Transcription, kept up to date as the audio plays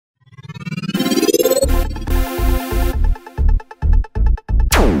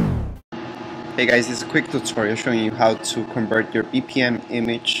Hey guys, this is a quick tutorial showing you how to convert your BPM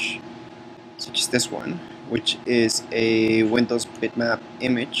image, such as this one, which is a Windows bitmap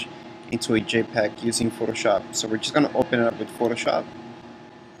image, into a JPEG using Photoshop. So we're just going to open it up with Photoshop.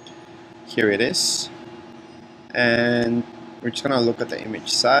 Here it is. And we're just going to look at the image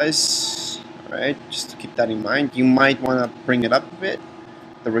size. Alright, just to keep that in mind. You might want to bring it up a bit,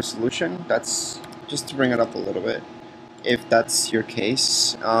 the resolution. That's just to bring it up a little bit, if that's your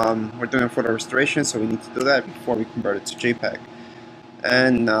case. We're doing a photo restoration, so we need to do that before we convert it to JPEG.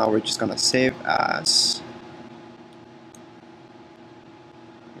 And now we're just gonna save as.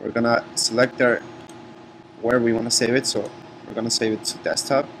 We're gonna select where we want to save it, so we're gonna save it to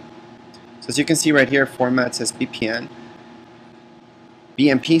desktop. So as you can see right here, format says BMP,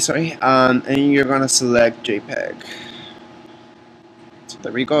 sorry, and you're gonna select JPEG. So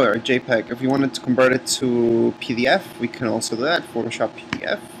there we go, our JPEG. If we wanted to convert it to PDF, we can also do that, Photoshop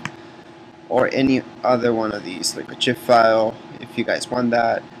PDF, or any other one of these, like a tiff file, if you guys want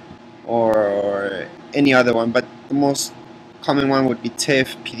that, or any other one. But the most common one would be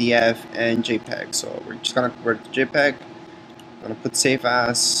tiff, PDF, and JPEG. So we're just gonna convert it to JPEG. I'm gonna put save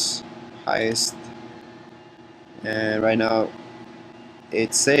as highest, and right now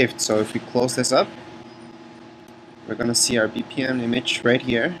it's saved. So if we close this up, we're gonna see our BPM image right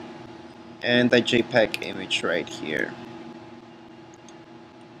here and the JPEG image right here.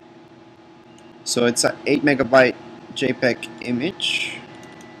 So it's an 8 megabyte JPEG image.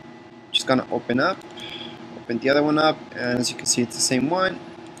 Just gonna open the other one up, and as you can see, it's the same one,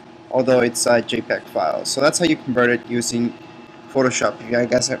 although it's a JPEG file. So that's how you convert it using Photoshop. If you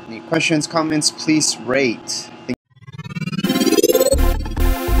guys have any questions, comments, please rate.